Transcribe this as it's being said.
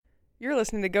You're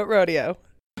listening to Goat Rodeo.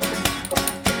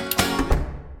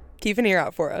 Keep an ear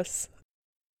out for us.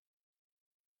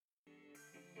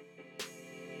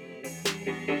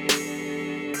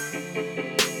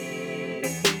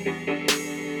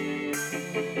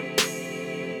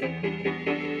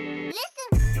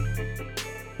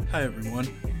 Hi everyone,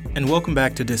 and welcome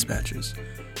back to Dispatches.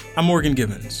 I'm Morgan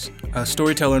Gibbons, a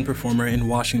storyteller and performer in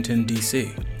Washington,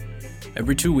 D.C.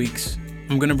 Every 2 weeks,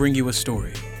 I'm going to bring you a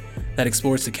story that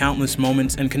explores the countless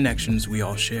moments and connections we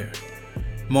all share.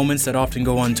 Moments that often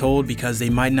go untold because they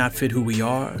might not fit who we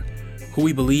are, who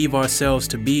we believe ourselves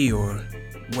to be, or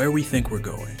where we think we're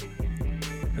going.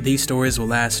 These stories will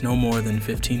last no more than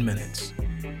 15 minutes,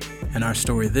 and our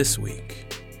story this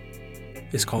week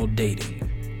is called Dating.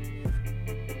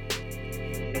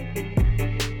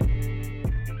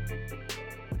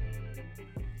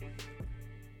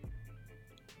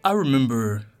 I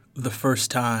remember the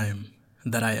first time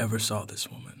that I ever saw this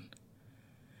woman.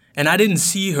 And I didn't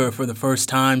see her for the first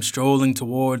time strolling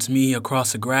towards me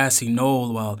across a grassy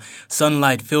knoll while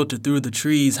sunlight filtered through the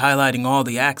trees, highlighting all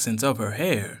the accents of her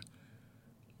hair.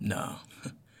 No,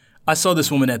 I saw this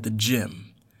woman at the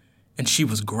gym, and she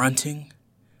was grunting,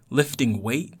 lifting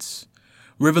weights,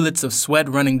 rivulets of sweat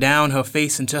running down her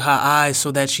face into her eyes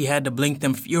so that she had to blink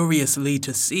them furiously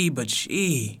to see, but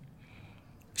she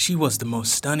was the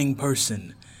most stunning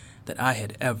person that I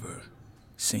had ever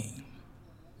seen.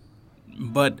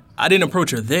 But I didn't approach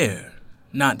her there.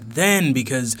 Not then,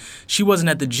 because she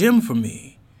wasn't at the gym for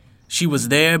me. She was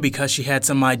there because she had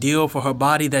some ideal for her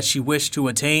body that she wished to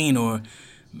attain, or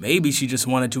maybe she just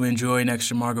wanted to enjoy an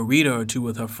extra margarita or two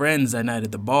with her friends that night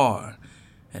at the bar.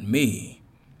 And me,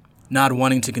 not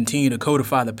wanting to continue to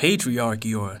codify the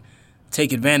patriarchy or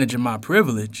take advantage of my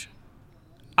privilege,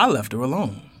 I left her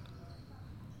alone.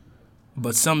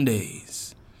 But some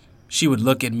days, she would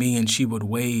look at me and she would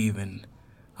wave, and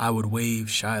I would wave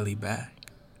shyly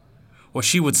back. Or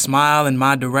she would smile in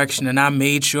my direction, and I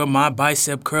made sure my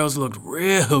bicep curls looked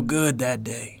real good that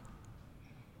day.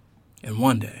 And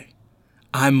one day,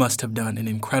 I must have done an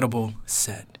incredible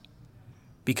set,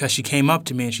 because she came up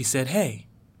to me and she said, "Hey,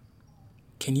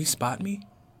 can you spot me?"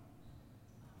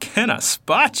 "Can I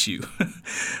spot you?"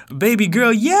 "Baby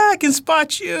girl, yeah, I can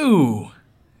spot you,"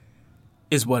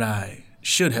 is what I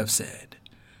should have said.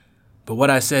 But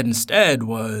what I said instead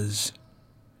was,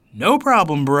 "No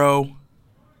problem, bro."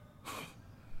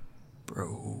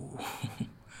 Bro.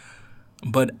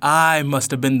 But I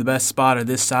must have been the best spotter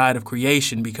this side of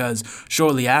creation, because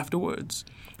shortly afterwards,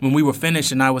 when we were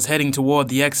finished and I was heading toward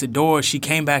the exit door, she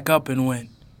came back up and went,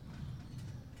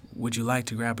 "Would you like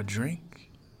to grab a drink?"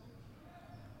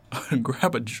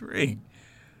 Grab a drink?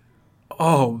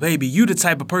 "Oh, baby, you the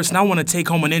type of person I want to take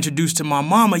home and introduce to my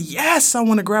mama. Yes, I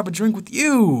want to grab a drink with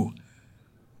you."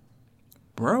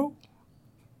 Bro?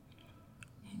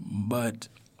 But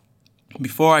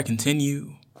before I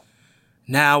continue,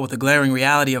 now with the glaring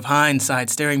reality of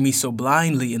hindsight staring me so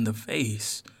blindly in the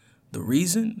face, the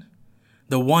reason,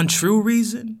 the one true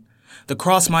reason, the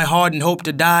cross my heart and hope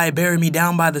to die, bury me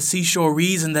down by the seashore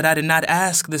reason that I did not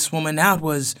ask this woman out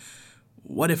was,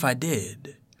 what if I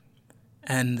did?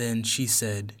 And then she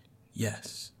said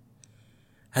yes.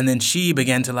 And then she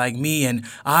began to like me, and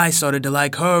I started to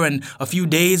like her, and a few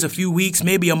days, a few weeks,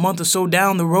 maybe a month or so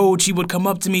down the road, she would come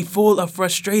up to me full of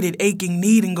frustrated, aching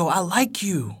need and go, "I like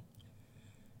you.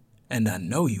 And I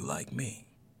know you like me.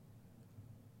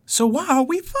 So why are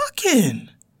we fucking?"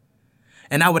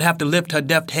 And I would have to lift her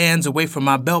deft hands away from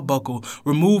my belt buckle,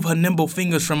 remove her nimble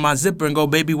fingers from my zipper and go,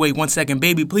 "Baby, wait 1 second,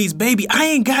 baby, please, baby, I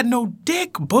ain't got no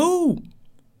dick, boo."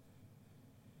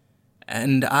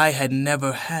 And I had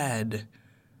never had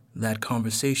that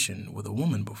conversation with a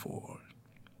woman before.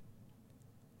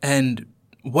 And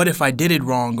what if I did it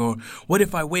wrong, or what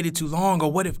if I waited too long,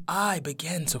 or what if I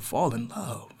began to fall in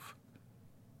love?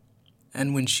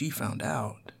 And when she found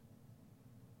out,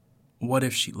 what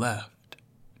if she left?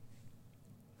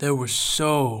 There were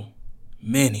so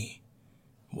many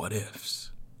what ifs.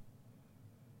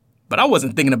 But I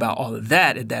wasn't thinking about all of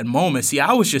that at that moment. See,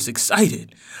 I was just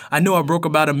excited. I knew I broke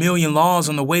about 1,000,000 laws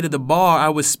on the way to the bar. I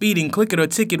was speeding, click it or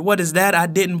ticket. What is that? I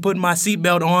didn't put my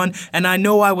seatbelt on, and I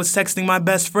know I was texting my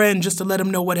best friend just to let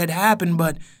him know what had happened.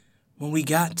 But when we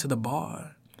got to the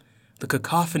bar, the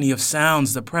cacophony of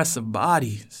sounds, the press of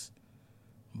bodies.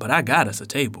 But I got us a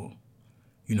table.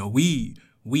 You know, we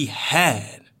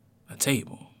had a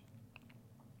table.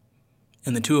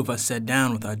 And the two of us sat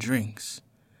down with our drinks,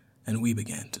 and we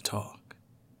began to talk.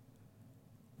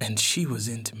 And she was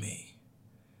into me.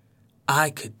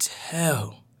 I could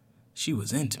tell she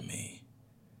was into me.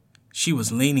 She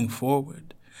was leaning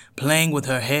forward, playing with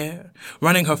her hair,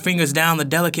 running her fingers down the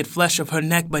delicate flesh of her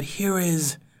neck. But here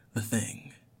is the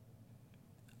thing.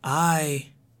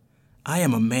 I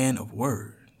am a man of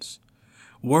words.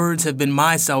 Words have been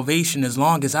my salvation as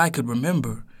long as I could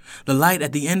remember. The light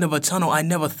at the end of a tunnel I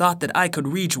never thought that I could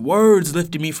reach. Words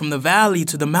lifted me from the valley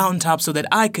to the mountaintop so that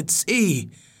I could see.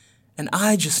 And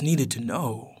I just needed to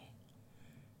know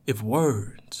if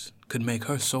words could make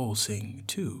her soul sing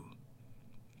too.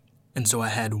 And so I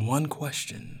had one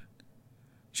question,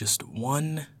 just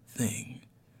one thing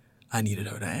I needed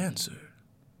her to answer.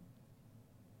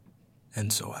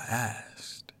 And so I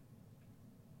asked,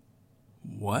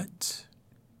 what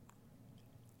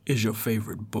is your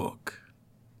favorite book?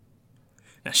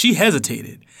 Now she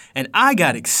hesitated, and I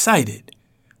got excited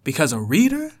because a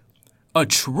reader, a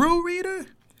true reader,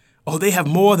 oh, they have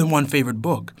more than one favorite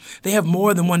book. They have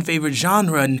more than one favorite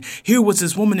genre. And here was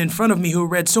this woman in front of me who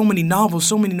read so many novels,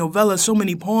 so many novellas, so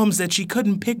many poems that she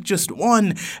couldn't pick just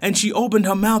one. And she opened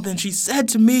her mouth and she said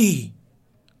to me,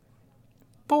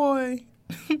 "Boy,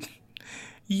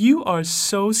 you are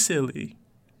so silly.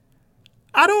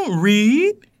 I don't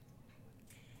read."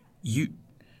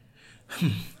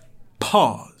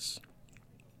 Pause.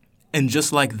 And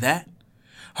just like that,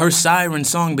 her siren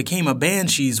song became a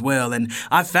banshee's wail, and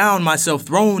I found myself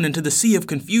thrown into the sea of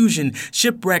confusion,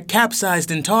 shipwrecked,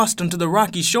 capsized, and tossed onto the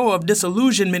rocky shore of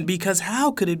disillusionment, because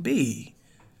how could it be?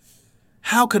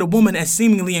 How could a woman as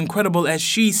seemingly incredible as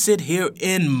she sit here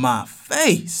in my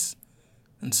face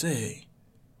and say,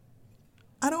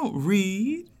 "I don't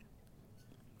read"?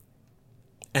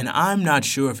 And I'm not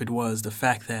sure if it was the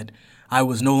fact that I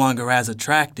was no longer as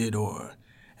attracted or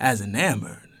as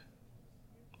enamored,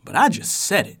 but I just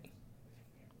said it.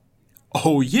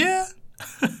 Oh yeah?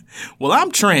 Well,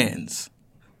 I'm trans.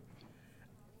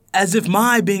 As if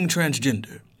my being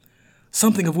transgender,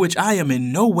 something of which I am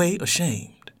in no way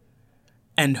ashamed,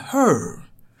 and her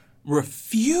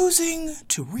refusing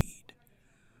to read,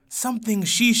 something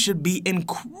she should be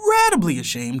incredibly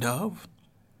ashamed of,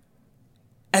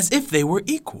 as if they were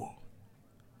equal.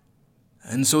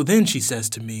 And so then she says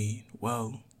to me,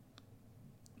 "Well,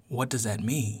 what does that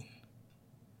mean?"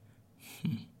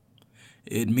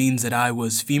 It means that I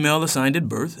was female assigned at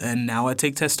birth, and now I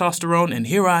take testosterone, and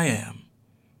here I am.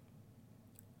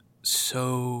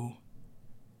 So,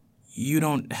 you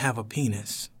don't have a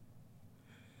penis?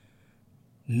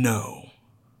 No.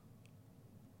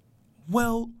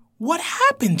 Well, what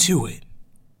happened to it?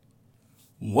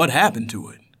 What happened to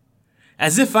it?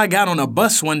 As if I got on a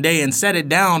bus one day and set it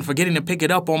down, forgetting to pick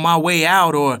it up on my way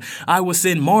out, or I was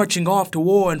sent marching off to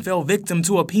war and fell victim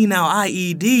to a penile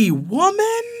IED.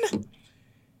 Woman,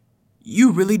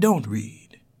 you really don't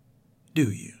read,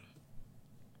 do you?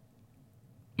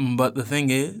 But the thing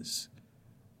is,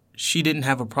 she didn't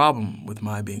have a problem with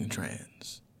my being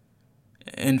trans.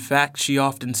 In fact, she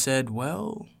often said,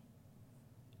 "Well,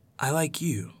 I like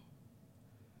you."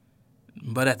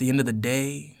 But at the end of the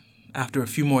day, after a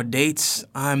few more dates,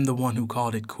 I'm the one who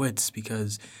called it quits,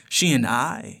 because she and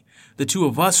I, the two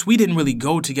of us, we didn't really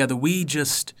go together. We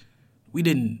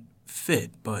didn't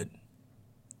fit. But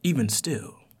even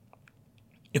still,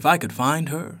 if I could find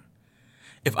her,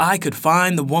 if I could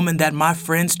find the woman that my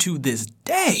friends to this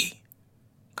day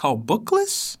call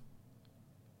bookless,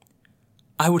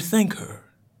 I would thank her.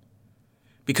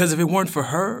 Because if it weren't for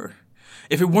her,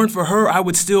 I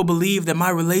would still believe that my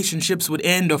relationships would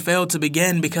end or fail to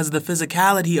begin because of the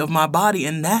physicality of my body,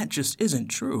 and that just isn't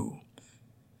true.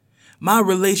 My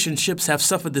relationships have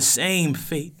suffered the same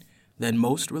fate that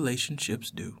most relationships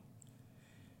do.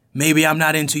 Maybe I'm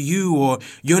not into you, or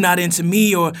you're not into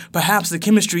me, or perhaps the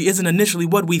chemistry isn't initially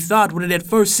what we thought what it at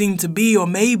first seemed to be, or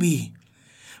maybe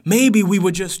we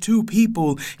were just two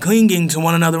people clinging to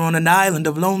one another on an island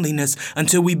of loneliness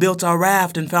until we built our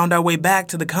raft and found our way back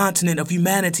to the continent of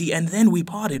humanity, and then we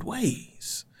parted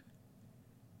ways.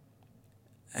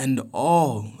 And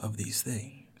all of these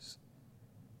things,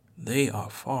 they are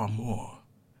far more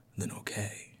than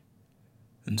okay.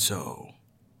 And so,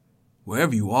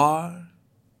 wherever you are,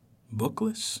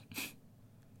 bookless,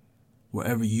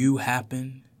 wherever you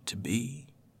happen to be,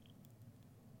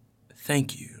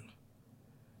 thank you.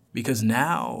 Because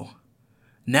now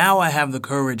I have the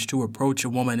courage to approach a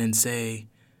woman and say,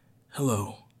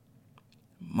 "Hello,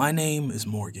 my name is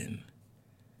Morgan,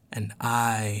 and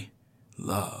I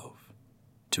love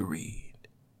to read."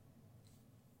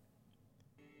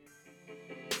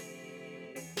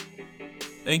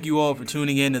 Thank you all for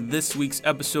tuning in to this week's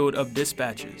episode of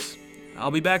Dispatches.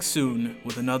 I'll be back soon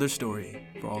with another story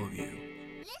for all of you.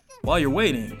 While you're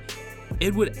waiting,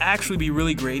 it would actually be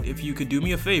really great if you could do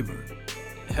me a favor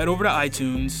head over to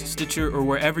iTunes, Stitcher, or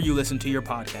wherever you listen to your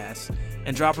podcasts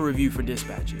and drop a review for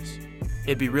Dispatches.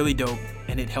 It'd be really dope,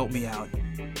 and it'd help me out,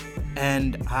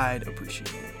 and I'd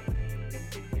appreciate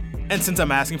it. And since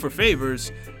I'm asking for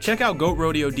favors, check out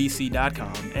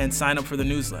GoatRodeoDC.com and sign up for the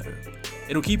newsletter.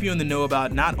 It'll keep you in the know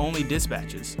about not only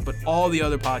Dispatches, but all the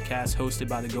other podcasts hosted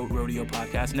by the Goat Rodeo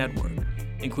Podcast Network,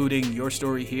 including Your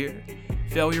Story Here,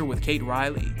 Failure with Kate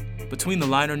Riley, Between the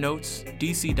Liner Notes,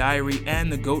 DC Diary,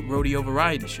 and the Goat Rodeo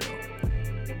Variety Show.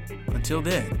 Until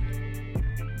then,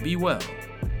 be well,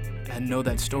 and know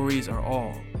that stories are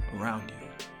all around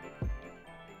you.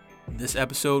 This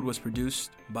episode was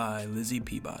produced by Lizzie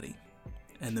Peabody,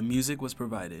 and the music was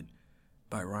provided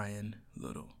by Ryan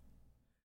Little.